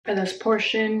For this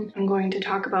portion, I'm going to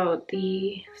talk about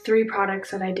the 3 products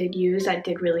that I did use that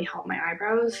did really help my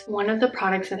eyebrows. One of the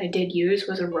products that I did use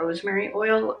was a rosemary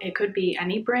oil. It could be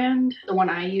any brand. The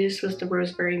one I used was the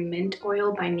rosemary mint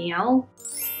oil by Mielle.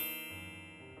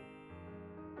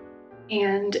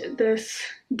 And this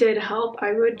did help.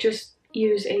 I would just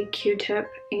use a Q-tip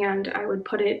and I would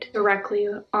put it directly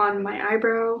on my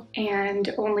eyebrow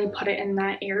and only put it in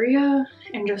that area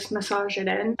and just massage it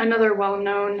in. Another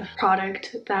well-known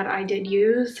product that I did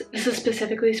use, this is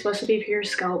specifically supposed to be for your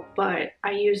scalp, but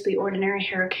I use the Ordinary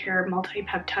Hair Care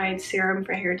Multi-Peptide Serum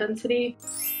for hair density.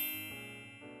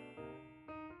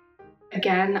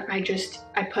 Again,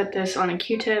 I put this on a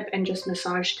Q-tip and just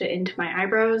massaged it into my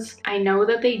eyebrows. I know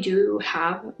that they do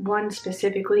have one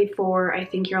specifically for, I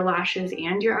think, your lashes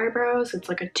and your eyebrows. It's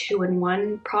like a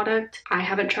 2-in-1 product. I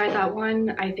haven't tried that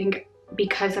one. I think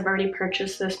because I've already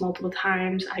purchased this multiple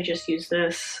times, I just use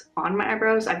this on my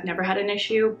eyebrows. I've never had an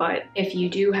issue, but if you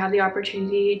do have the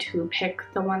opportunity to pick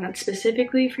the one that's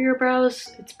specifically for your brows,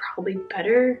 it's probably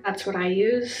better. That's what I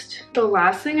used. The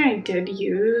last thing I did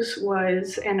use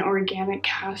was an organic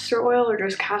castor oil, or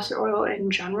just castor oil in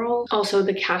general. Also,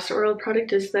 the castor oil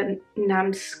product is the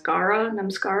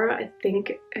Namskara. I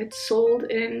think it's sold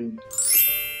in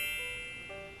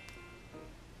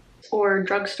or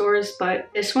drugstores, but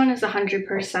this one is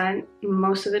 100%.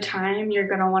 Most of the time you're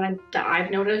gonna want to,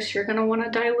 I've noticed you're gonna want to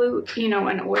dilute, you know,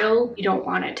 an oil. You don't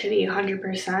want it to be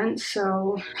 100%,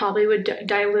 so probably would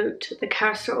dilute the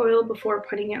castor oil before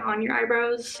putting it on your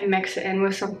eyebrows and mix it in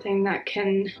with something that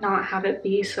can not have it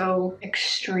be so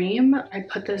extreme. I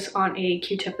put this on a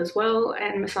Q-tip as well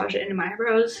and massage it into my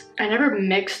eyebrows. I never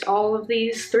mixed all of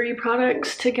these 3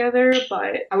 products together,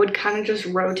 but I would kind of just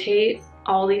rotate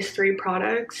all these 3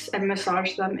 products and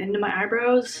massage them into my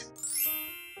eyebrows.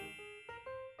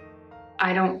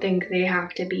 I don't think they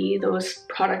have to be those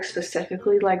products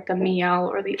specifically, like the Mielle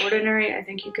or the Ordinary. I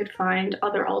think you could find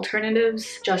other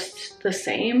alternatives just the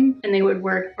same and they would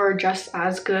work or just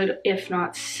as good, if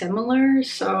not similar.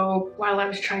 So while I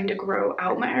was trying to grow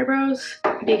out my eyebrows,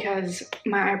 because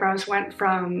my eyebrows went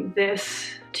from this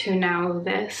to now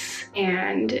this,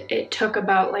 and it took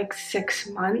about like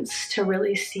 6 months to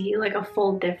really see like a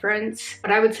full difference.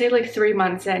 But I would say like 3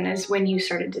 months in is when you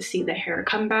started to see the hair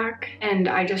come back, and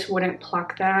I just wouldn't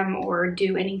pluck them or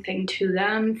do anything to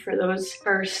them for those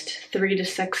first 3 to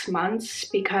 6 months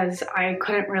because I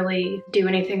couldn't really do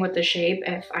anything with the shape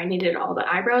if I needed all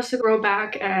the eyebrows to grow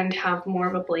back and have more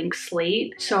of a blank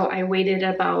slate. So I waited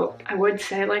about, I would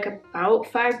say like about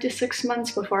 5 to 6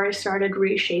 months before I started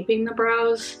reshaping the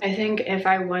brows. I think if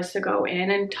I was to go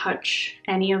in and touch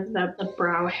any of the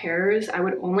brow hairs, I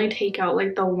would only take out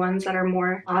like the ones that are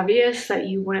more obvious that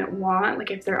you wouldn't want. Like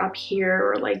if they're up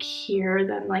here or like here,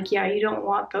 then like, yeah, you don't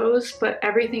want those. But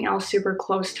everything else super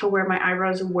close to where my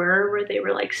eyebrows were, where they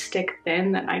were like stick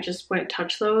thin, then I just wouldn't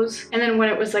touch those. And then when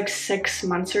it was like 6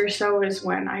 months or so is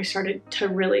when I started to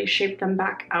really shape them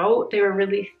back out. They were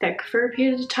really thick for a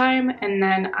period of time, and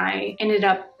then I ended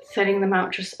up thinning them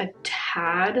out just a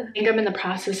tad. I think I'm in the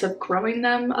process of growing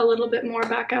them a little bit more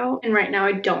back out. And right now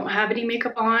I don't have any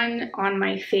makeup on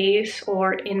my face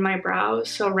or in my brows.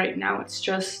 So right now it's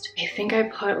just, I think I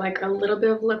put like a little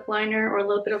bit of lip liner or a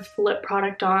little bit of lip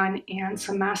product on and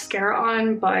some mascara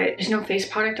on, but there's no face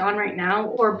product on right now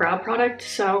or brow product.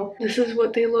 So this is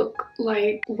what they look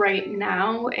like right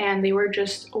now. And they were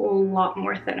just a lot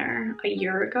more thinner a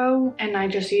year ago. And I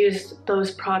just used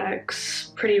those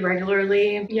products pretty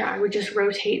regularly. Yeah, I would just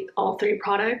rotate all 3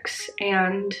 products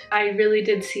and I really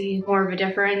did see more of a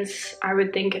difference. I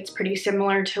would think it's pretty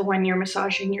similar to when you're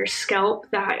massaging your scalp,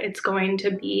 that it's going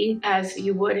to be as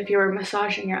you would if you were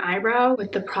massaging your eyebrow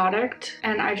with the product.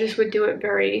 And I just would do it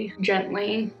very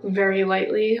gently, very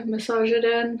lightly massage it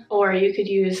in, or you could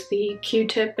use the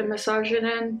Q-tip and massage it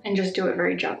in and just do it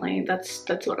very gently. That's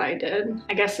what I did.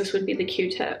 I guess this would be the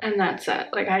Q-tip and that's it.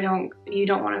 Like you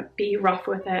don't want to be rough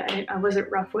with it. I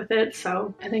wasn't rough with it,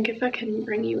 so I think if I can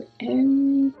bring you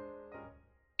in.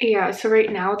 Yeah, so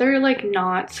right now they're like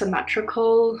not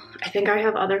symmetrical. I think I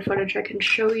have other footage I can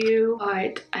show you,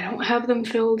 but I don't have them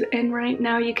filled in right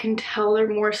now. You can tell they're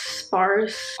more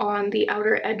sparse on the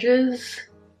outer edges.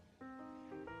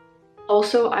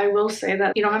 Also, I will say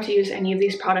that you don't have to use any of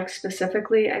these products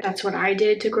specifically. That's what I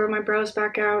did to grow my brows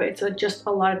back out. It's just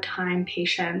a lot of time,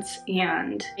 patience,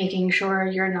 and making sure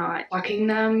you're not blocking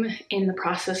them in the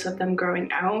process of them growing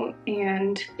out.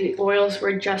 And the oils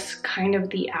were just kind of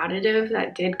the additive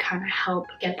that did kind of help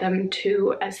get them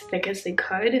to as thick as they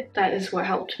could. That is what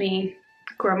helped me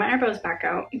grow my eyebrows back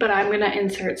out. But I'm gonna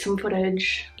insert some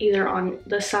footage either on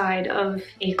the side of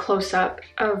a close-up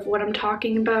of what I'm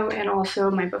talking about and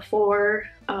also my before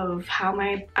of how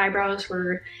my eyebrows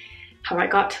were, how I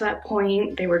got to that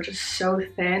point. They were just so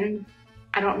thin.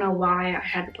 I don't know why I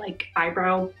had like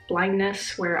eyebrow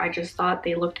blindness where I just thought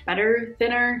they looked better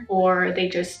thinner, or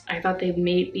I thought they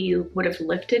maybe would have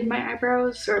lifted my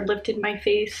eyebrows or lifted my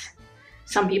face.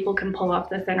 Some people can pull off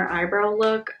the thinner eyebrow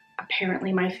look.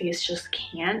 Apparently my face just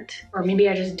can't, or maybe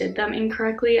I just did them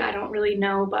incorrectly. I don't really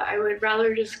know, but I would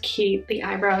rather just keep the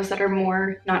eyebrows that are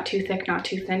more not too thick, not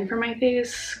too thin for my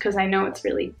face, because I know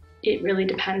it really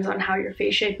depends on how your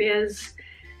face shape is,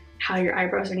 how your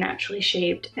eyebrows are naturally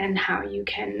shaped, and how you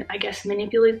can, I guess,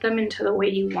 manipulate them into the way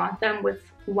you want them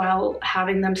while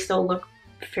having them still look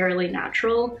fairly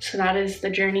natural. So that is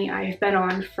the journey I've been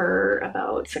on for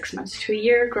about 6 months to a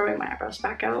year, growing my eyebrows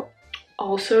back out.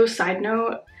 Also, side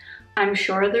note, I'm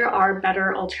sure there are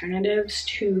better alternatives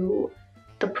to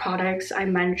the products I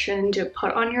mentioned to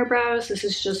put on your brows. This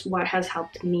is just what has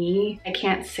helped me. I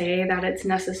can't say that it's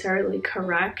necessarily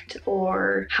correct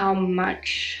or how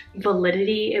much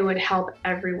validity it would help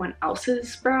everyone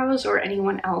else's brows or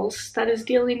anyone else that is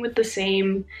dealing with the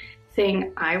same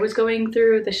thing I was going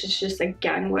through. This is just,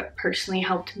 again, what personally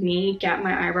helped me get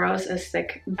my eyebrows as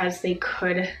thick as they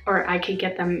could, or I could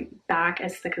get them back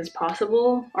as thick as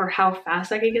possible, or how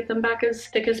fast I could get them back as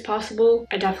thick as possible.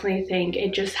 I definitely think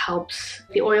it just helps.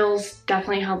 The oils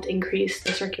definitely helped increase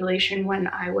the circulation when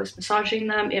I was massaging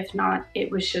them. If not, it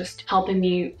was just helping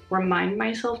me remind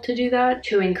myself to do that,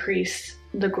 to increase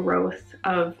the growth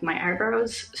of my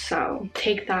eyebrows. So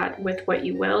take that with what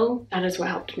you will. That is what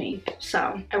helped me.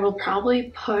 So I will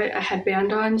probably put a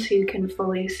headband on so you can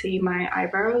fully see my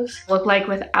eyebrows look like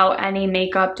without any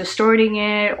makeup distorting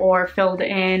it or filled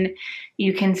in.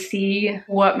 You can see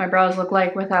what my brows look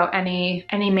like without any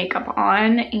makeup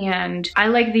on, and I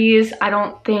like these. I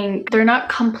don't think they're not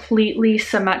completely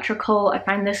symmetrical. I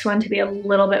find this one to be a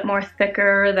little bit more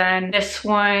thicker than this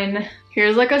one.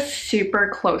 Here's like a super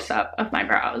close-up of my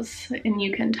brows, and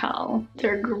you can tell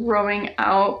they're growing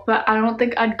out, but I don't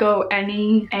think I'd go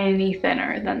any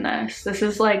thinner than this. This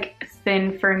is like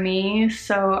thin for me,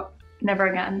 so never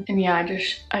again. And yeah,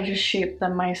 I just shape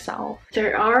them myself.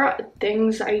 There are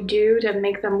things I do to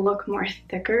make them look more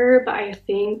thicker, but I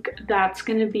think that's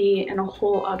gonna be in a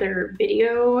whole other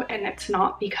video, and it's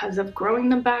not because of growing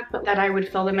them back, but that I would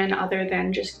fill them in other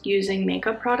than just using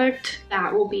makeup product.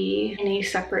 That will be in a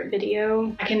separate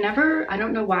video. I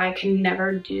don't know why I can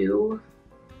never do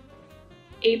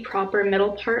a proper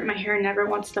middle part. My hair never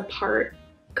wants to part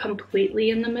completely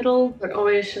in the middle. It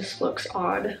always just looks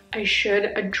odd. I should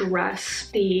address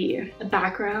the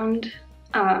background.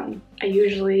 I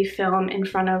usually film in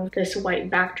front of this white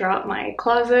backdrop, my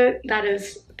closet. That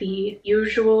is the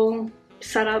usual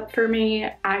setup for me.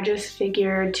 I just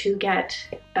figured to get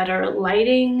better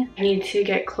lighting, I need to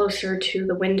get closer to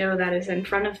the window that is in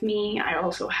front of me. I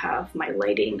also have my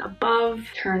lighting above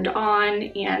turned on,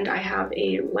 and I have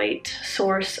a light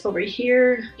source over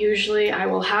here. Usually I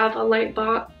will have a light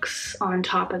box on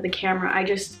top of the camera. I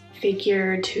just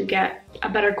figured to get a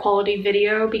better quality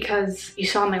video, because you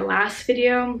saw my last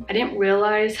video, I didn't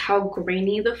realize how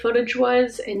grainy the footage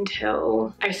was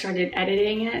until I started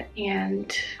editing it,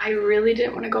 and I really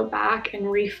didn't want to go back and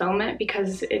refilm it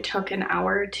because it took an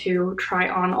hour to try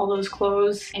on all those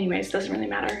clothes. Anyways, doesn't really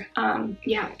matter.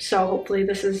 Yeah, so hopefully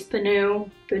this is the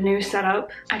new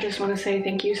setup. I just want to say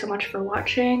thank you so much for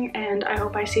watching, and I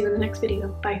hope I see you in the next video.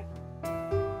 Bye.